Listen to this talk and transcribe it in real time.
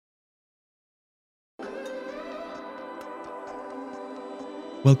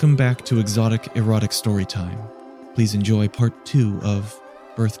Welcome back to Exotic Erotic Storytime. Please enjoy part 2 of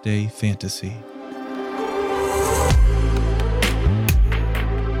Birthday Fantasy.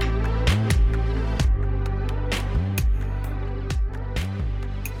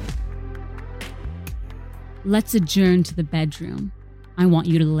 Let's adjourn to the bedroom. I want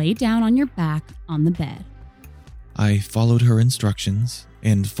you to lay down on your back on the bed. I followed her instructions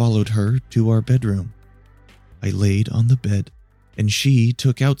and followed her to our bedroom. I laid on the bed, and she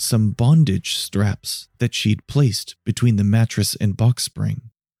took out some bondage straps that she'd placed between the mattress and box spring.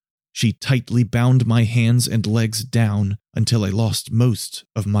 She tightly bound my hands and legs down until I lost most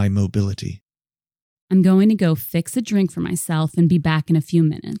of my mobility. I'm going to go fix a drink for myself and be back in a few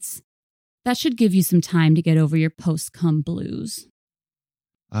minutes. That should give you some time to get over your post-cum blues.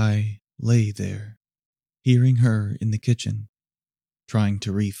 I lay there, hearing her in the kitchen, trying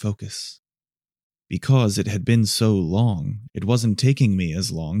to refocus. Because it had been so long, it wasn't taking me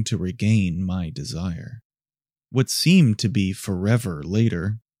as long to regain my desire. What seemed to be forever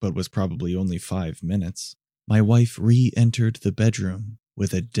later, but was probably only 5 minutes, my wife re-entered the bedroom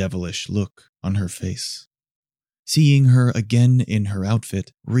with a devilish look on her face. Seeing her again in her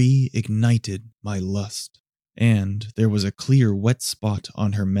outfit reignited my lust, and there was a clear wet spot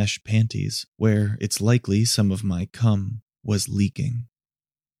on her mesh panties where it's likely some of my cum was leaking.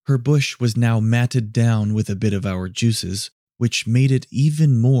 Her bush was now matted down with a bit of our juices, which made it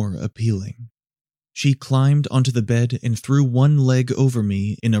even more appealing. She climbed onto the bed and threw one leg over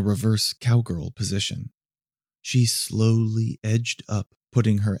me in a reverse cowgirl position. She slowly edged up,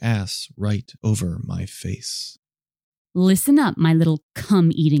 putting her ass right over my face. Listen up, my little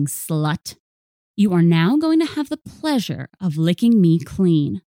cum-eating slut. You are now going to have the pleasure of licking me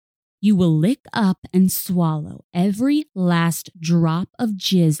clean. You will lick up and swallow every last drop of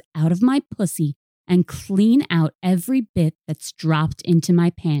jizz out of my pussy and clean out every bit that's dropped into my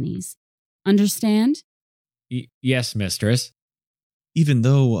panties. Understand? Yes, mistress. Even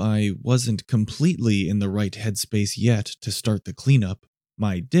though I wasn't completely in the right headspace yet to start the cleanup,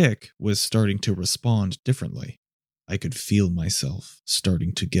 my dick was starting to respond differently. I could feel myself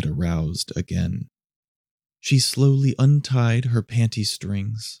starting to get aroused again. She slowly untied her panty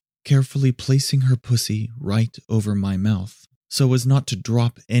strings, carefully placing her pussy right over my mouth so as not to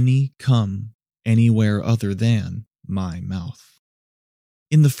drop any cum anywhere other than my mouth.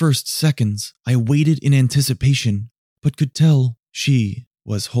 In the first seconds, I waited in anticipation, but could tell she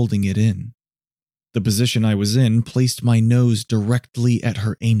was holding it in. The position I was in placed my nose directly at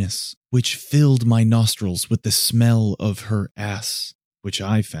her anus, which filled my nostrils with the smell of her ass, which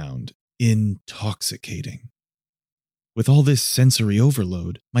I found intoxicating. With all this sensory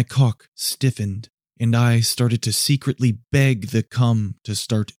overload, my cock stiffened, and I started to secretly beg the cum to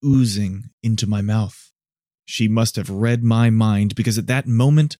start oozing into my mouth. She must have read my mind because at that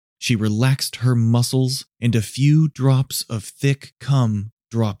moment, she relaxed her muscles and a few drops of thick cum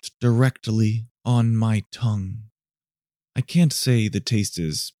dropped directly on my tongue. I can't say the taste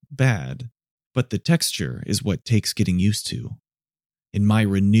is bad, but the texture is what takes getting used to. In my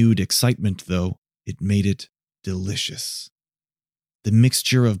renewed excitement, though, it made it delicious. The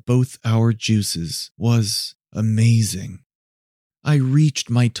mixture of both our juices was amazing. I reached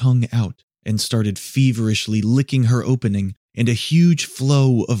my tongue out and started feverishly licking her opening, and a huge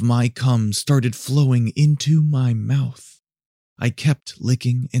flow of my cum started flowing into my mouth. I kept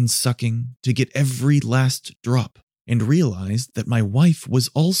licking and sucking to get every last drop and realized that my wife was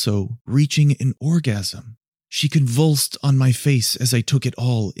also reaching an orgasm. She convulsed on my face as I took it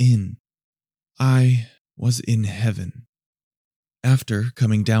all in. I was in heaven. After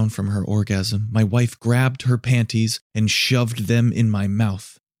coming down from her orgasm, my wife grabbed her panties and shoved them in my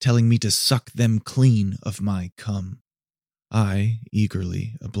mouth, telling me to suck them clean of my cum. I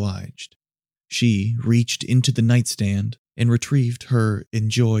eagerly obliged. She reached into the nightstand and retrieved her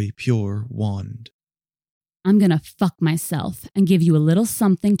Enjoy Pure wand. I'm gonna fuck myself and give you a little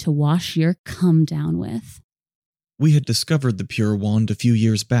something to wash your cum down with. We had discovered the Pure wand a few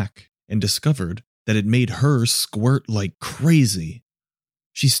years back and discovered that it made her squirt like crazy.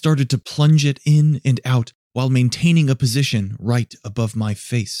 She started to plunge it in and out while maintaining a position right above my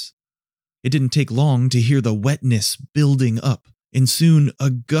face. It didn't take long to hear the wetness building up, and soon a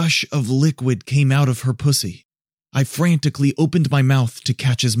gush of liquid came out of her pussy. I frantically opened my mouth to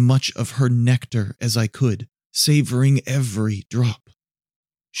catch as much of her nectar as I could, savoring every drop.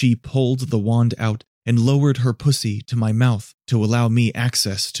 She pulled the wand out and lowered her pussy to my mouth to allow me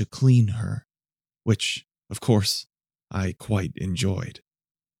access to clean her, which, of course, I quite enjoyed.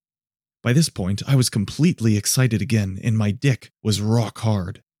 By this point, I was completely excited again, and my dick was rock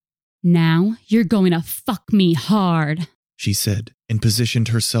hard. Now you're going to fuck me hard, she said, and positioned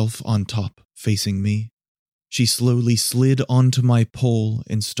herself on top, facing me. She slowly slid onto my pole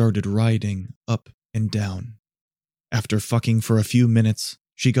and started riding up and down. After fucking for a few minutes,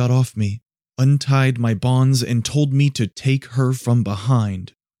 she got off me, untied my bonds, and told me to take her from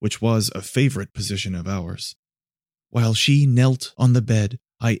behind, which was a favorite position of ours. While she knelt on the bed,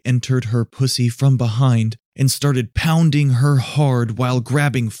 I entered her pussy from behind and started pounding her hard while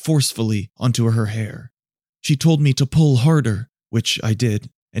grabbing forcefully onto her hair. She told me to pull harder, which I did,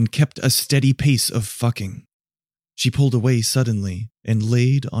 and kept a steady pace of fucking. She pulled away suddenly and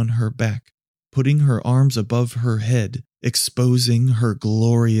laid on her back, putting her arms above her head, exposing her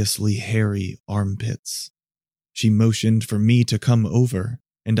gloriously hairy armpits. She motioned for me to come over,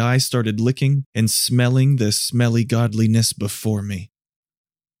 and I started licking and smelling the smelly godliness before me.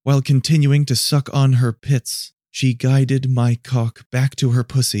 While continuing to suck on her pits, she guided my cock back to her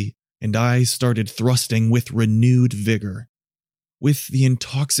pussy, and I started thrusting with renewed vigor. With the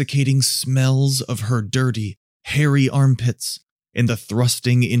intoxicating smells of her dirty, hairy armpits and the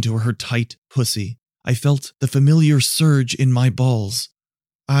thrusting into her tight pussy, I felt the familiar surge in my balls.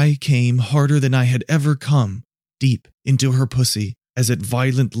 I came harder than I had ever come, deep into her pussy, as it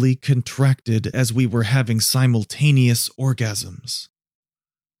violently contracted as we were having simultaneous orgasms.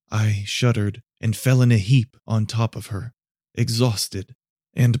 I shuddered and fell in a heap on top of her, exhausted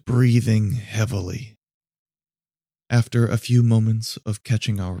and breathing heavily. After a few moments of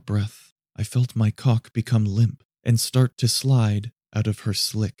catching our breath, I felt my cock become limp and start to slide out of her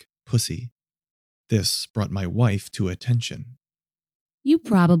slick pussy. This brought my wife to attention. You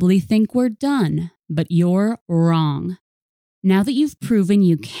probably think we're done, but you're wrong. Now that you've proven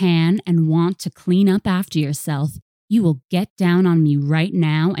you can and want to clean up after yourself, you will get down on me right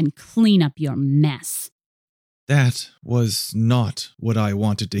now and clean up your mess. That was not what I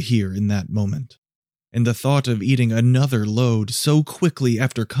wanted to hear in that moment, and the thought of eating another load so quickly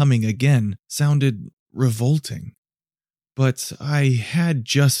after coming again sounded revolting. But I had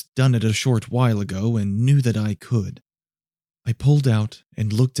just done it a short while ago and knew that I could. I pulled out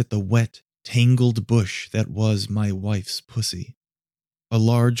and looked at the wet, tangled bush that was my wife's pussy. A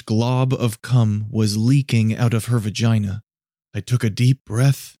large glob of cum was leaking out of her vagina. I took a deep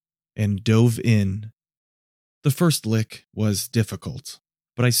breath and dove in. The first lick was difficult,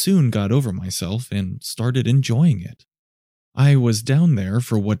 but I soon got over myself and started enjoying it. I was down there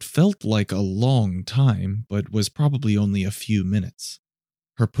for what felt like a long time, but was probably only a few minutes.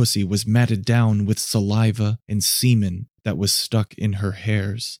 Her pussy was matted down with saliva and semen that was stuck in her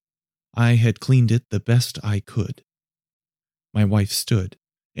hairs. I had cleaned it the best I could. My wife stood,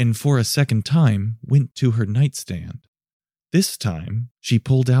 and for a second time went to her nightstand. This time, she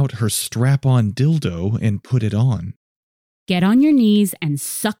pulled out her strap-on dildo and put it on. Get on your knees and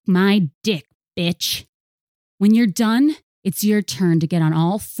suck my dick, bitch. When you're done, it's your turn to get on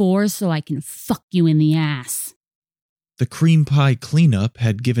all fours so I can fuck you in the ass. The cream pie cleanup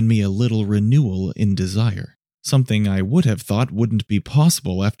had given me a little renewal in desire, something I would have thought wouldn't be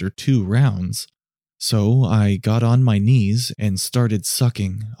possible after 2 rounds. So I got on my knees and started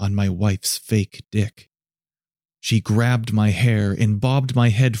sucking on my wife's fake dick. She grabbed my hair and bobbed my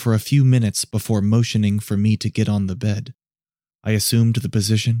head for a few minutes before motioning for me to get on the bed. I assumed the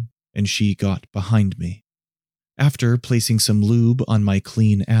position, and she got behind me. After placing some lube on my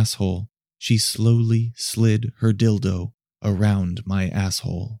clean asshole, she slowly slid her dildo around my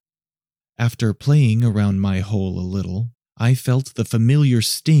asshole. After playing around my hole a little, I felt the familiar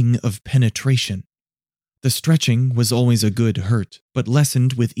sting of penetration. The stretching was always a good hurt, but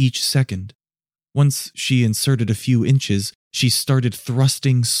lessened with each second. Once she inserted a few inches, she started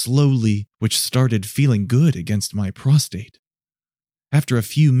thrusting slowly, which started feeling good against my prostate. After a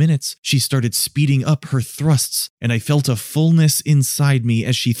few minutes, she started speeding up her thrusts, and I felt a fullness inside me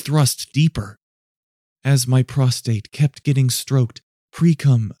as she thrust deeper. As my prostate kept getting stroked,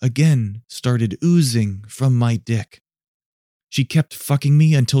 pre-cum again started oozing from my dick. She kept fucking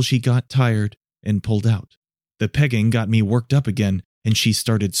me until she got tired and pulled out. The pegging got me worked up again, and she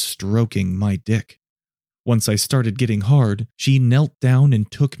started stroking my dick. Once I started getting hard, she knelt down and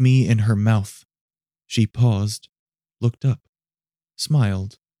took me in her mouth. She paused, looked up,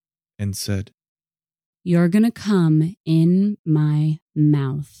 smiled, and said, You're gonna come in my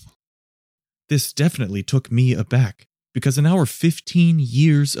mouth. This definitely took me aback, because in our 15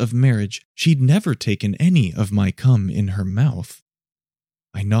 years of marriage, she'd never taken any of my cum in her mouth.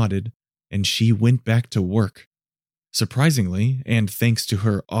 I nodded, and she went back to work. Surprisingly, and thanks to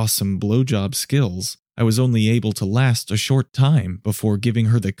her awesome blowjob skills, I was only able to last a short time before giving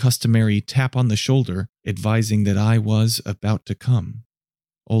her the customary tap on the shoulder, advising that I was about to come.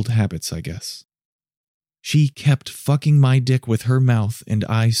 Old habits, I guess. She kept fucking my dick with her mouth and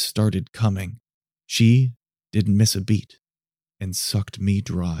I started coming. She didn't miss a beat and sucked me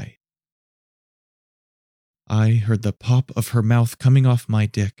dry. I heard the pop of her mouth coming off my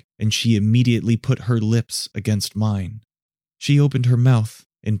dick, and she immediately put her lips against mine. She opened her mouth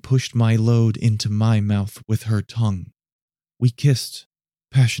and pushed my load into my mouth with her tongue. We kissed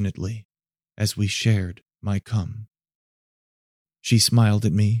passionately as we shared my cum. She smiled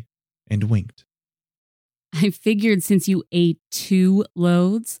at me and winked. I figured since you ate 2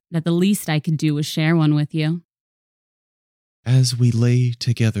 loads that the least I could do was share one with you. As we lay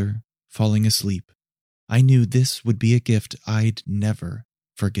together, falling asleep, I knew this would be a gift I'd never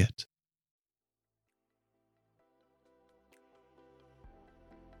forget.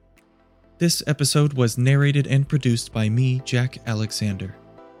 This episode was narrated and produced by me, Jack Alexander.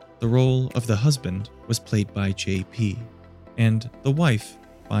 The role of the husband was played by JP, and the wife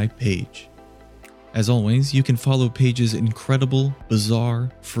by Paige. As always, you can follow Paige's incredible,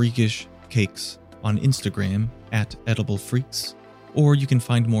 bizarre, freakish cakes on Instagram at ediblefreaks, or you can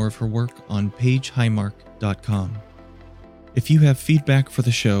find more of her work on paigehighmark.com. If you have feedback for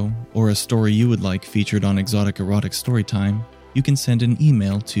the show or a story you would like featured on Exotic Erotic Storytime, you can send an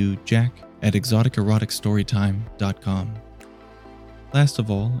email to jack@exoticeroticstorytime.com. Last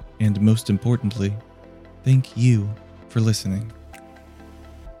of all, and most importantly, thank you for listening.